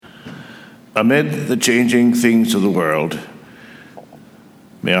Amid the changing things of the world,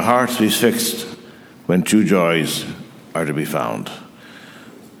 may our hearts be fixed when true joys are to be found.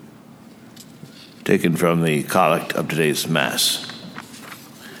 Taken from the collect of today's Mass.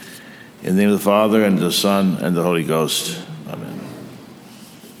 In the name of the Father, and the Son, and the Holy Ghost. Amen.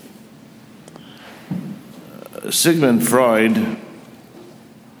 Sigmund Freud,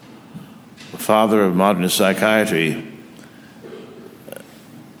 the father of modern psychiatry,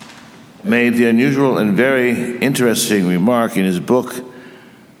 made the unusual and very interesting remark in his book,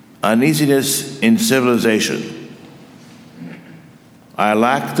 Uneasiness in Civilization. I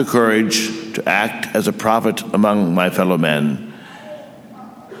lack the courage to act as a prophet among my fellow men,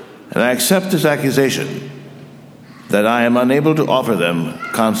 and I accept this accusation that I am unable to offer them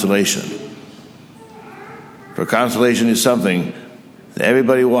consolation. For consolation is something that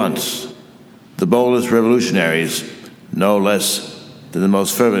everybody wants, the boldest revolutionaries no less than the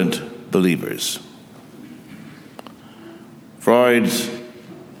most fervent believers. Freud's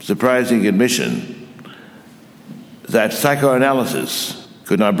surprising admission that psychoanalysis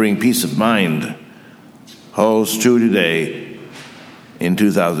could not bring peace of mind holds true today in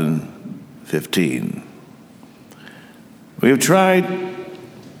 2015. We have tried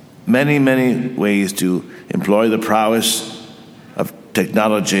many, many ways to employ the prowess of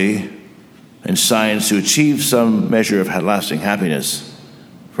technology and science to achieve some measure of lasting happiness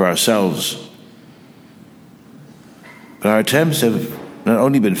for ourselves. But our attempts have not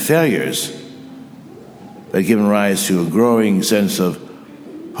only been failures, but given rise to a growing sense of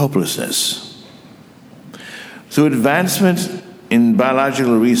hopelessness. Through advancement in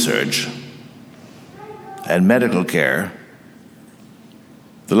biological research and medical care,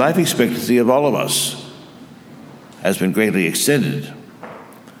 the life expectancy of all of us has been greatly extended.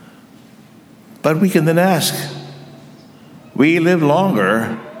 But we can then ask, we live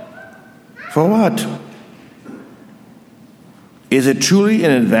longer for what? Is it truly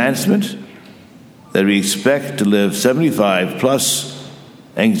an advancement that we expect to live 75 plus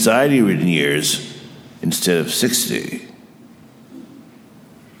anxiety-ridden years instead of 60?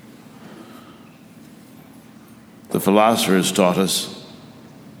 The philosophers taught us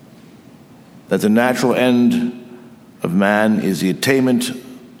that the natural end of man is the attainment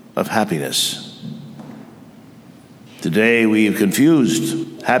of happiness. Today we have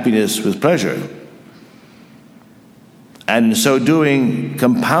confused happiness with pleasure, and in so doing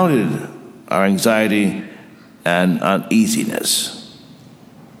compounded our anxiety and uneasiness.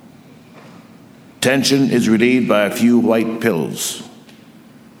 Tension is relieved by a few white pills.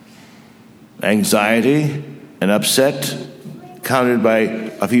 Anxiety and upset countered by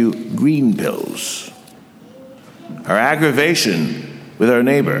a few green pills. Our aggravation with our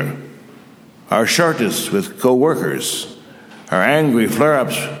neighbor, our shortness with co-workers, our angry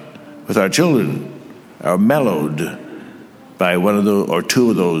flare-ups with our children are mellowed by one of those or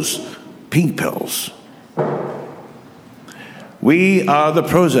two of those pink pills. We are the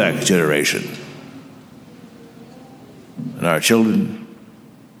Prozac generation, and our children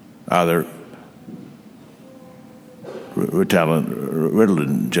are the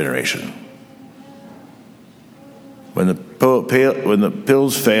Ritalin generation. When the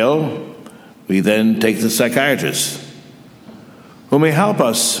pills fail, we then take the psychiatrist, who may help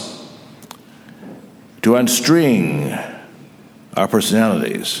us to unstring our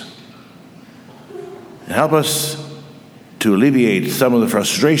personalities and help us to alleviate some of the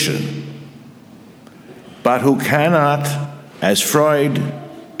frustration, but who cannot, as Freud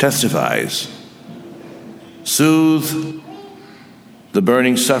testifies, soothe the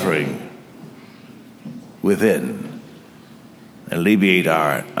burning suffering within and alleviate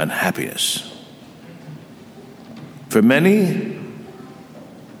our unhappiness. For many,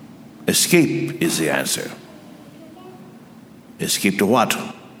 escape is the answer. Escape to what?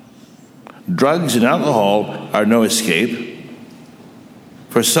 Drugs and alcohol are no escape.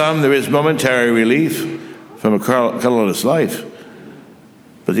 For some, there is momentary relief from a colorless life,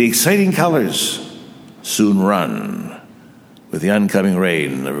 but the exciting colors soon run with the oncoming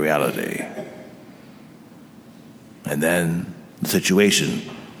rain of reality. And then the situation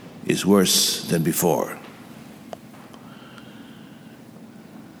is worse than before.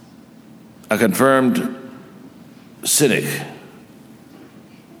 A confirmed cynic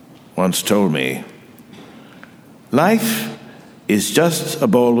once told me, life is just a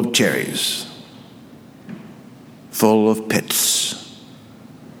bowl of cherries, full of pits.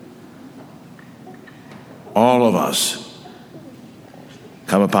 All of us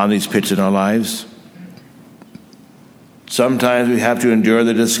come upon these pits in our lives. Sometimes we have to endure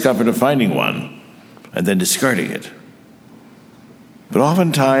the discomfort of finding one and then discarding it. But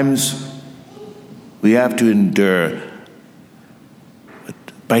oftentimes, we have to endure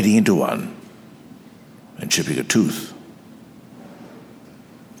biting into one and chipping a tooth.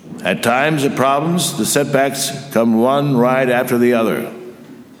 At times, the problems, the setbacks, come one right after the other,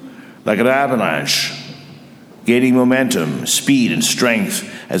 like an avalanche, gaining momentum, speed, and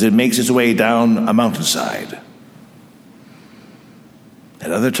strength as it makes its way down a mountainside.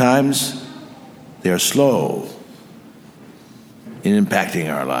 At other times, they are slow in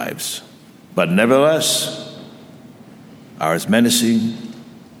impacting our lives, but nevertheless are as menacing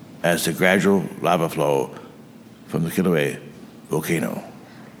as the gradual lava flow from the Kilauea volcano.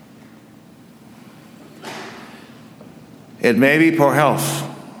 It may be poor health,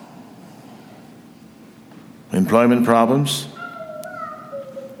 employment problems,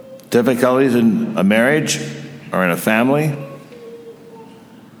 difficulties in a marriage or in a family.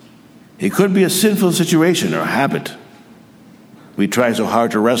 It could be a sinful situation or habit we try so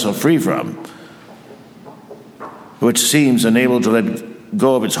hard to wrestle free from, which seems unable to let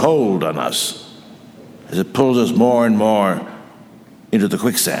go of its hold on us as it pulls us more and more into the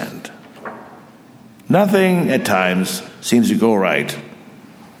quicksand. Nothing at times seems to go right.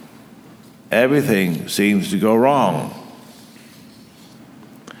 Everything seems to go wrong.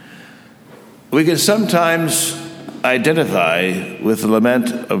 We can sometimes identify with the lament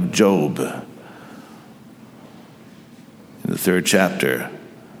of Job in the 3rd chapter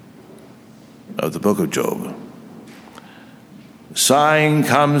of the book of Job. Sighing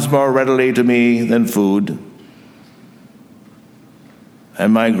comes more readily to me than food,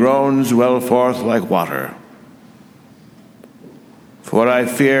 and my groans well forth like water. For what I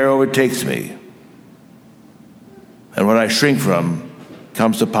fear overtakes me, and what I shrink from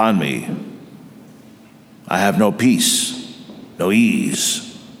comes upon me. I have no peace, no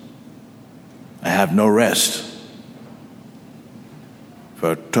ease. I have no rest,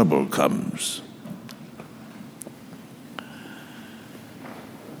 for trouble comes.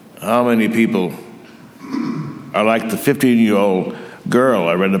 How many people are like the 15-year-old girl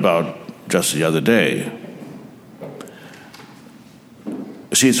I read about just the other day?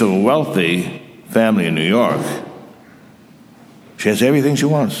 She's from a wealthy family in New York. She has everything she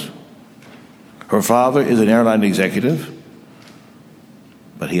wants. Her father is an airline executive,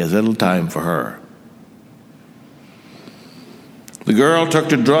 but he has little time for her. The girl took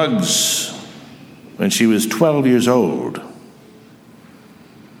to drugs when she was 12 years old.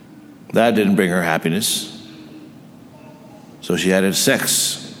 That didn't bring her happiness, so she added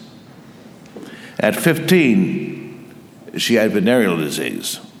sex. At 15, she had venereal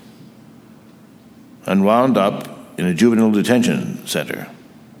disease and wound up in a juvenile detention center.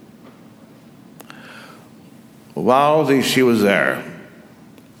 While she was there,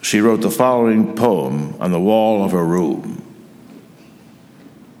 she wrote the following poem on the wall of her room.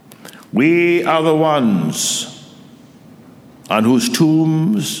 We are the ones on whose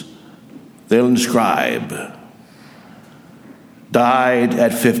tombs they'll inscribe, died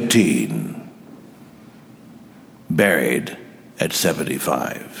at 15, buried at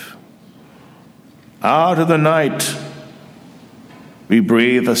 75. Out of the night, we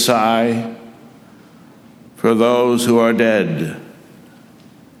breathe a sigh for those who are dead,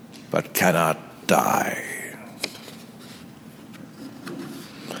 but cannot die.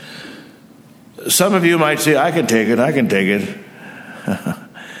 Some of you might say, I can take it.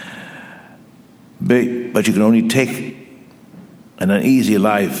 But you can only take an uneasy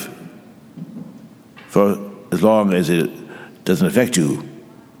life for as long as it doesn't affect you,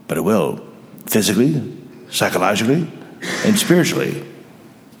 but it will, physically, psychologically, and spiritually.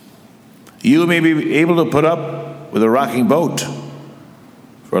 You may be able to put up with a rocking boat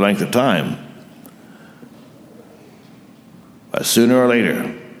for a length of time, but sooner or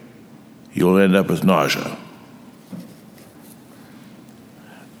later, you'll end up with nausea.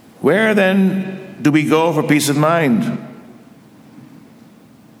 Where then do we go for peace of mind,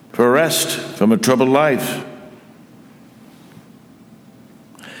 for rest from a troubled life?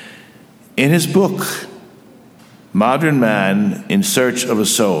 In his book, Modern Man in Search of a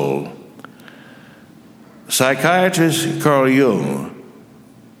Soul, psychiatrist Carl Jung,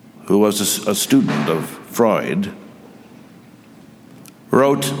 who was a student of Freud,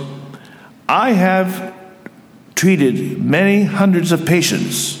 wrote, I have treated many hundreds of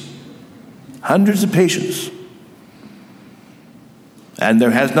patients, and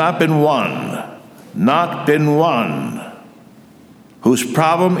there has not been one, whose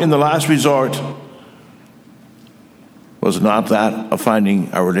problem in the last resort was not that of finding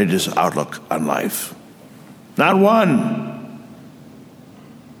a religious outlook on life. Not one.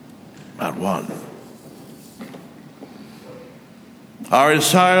 Not one. Our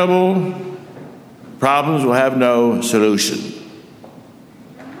insoluble problems will have no solution.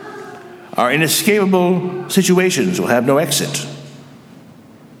 Our inescapable situations will have no exit.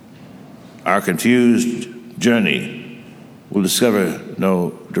 Our confused journey will discover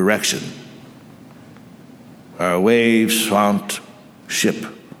no direction. Our wave-swamped ship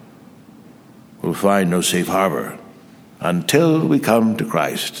will find no safe harbor until we come to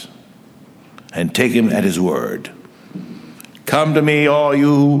Christ and take him at his word. Come to me, all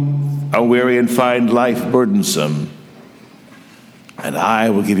you who are weary and find life burdensome, and I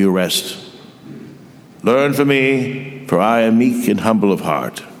will give you rest. Learn from me, for I am meek and humble of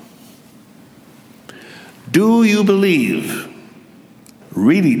heart. Do you believe,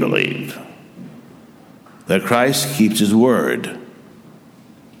 really believe, that Christ keeps his word?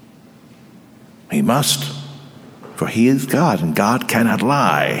 He must, for he is God, and God cannot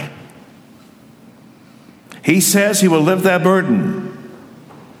lie. He says he will lift that burden,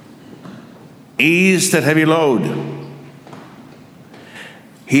 ease that heavy load.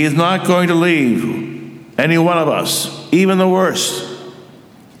 He is not going to leave any one of us, even the worst,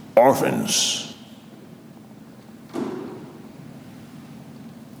 orphans.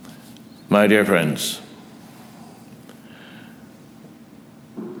 My dear friends,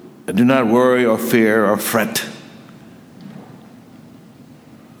 do not worry or fear or fret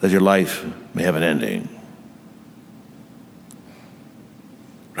that your life may have an ending.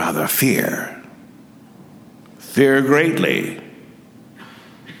 Rather fear greatly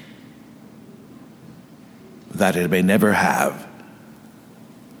that it may never have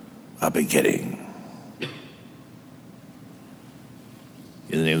a beginning.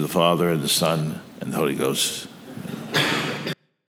 In the name of the Father, and the Son, and the Holy Ghost.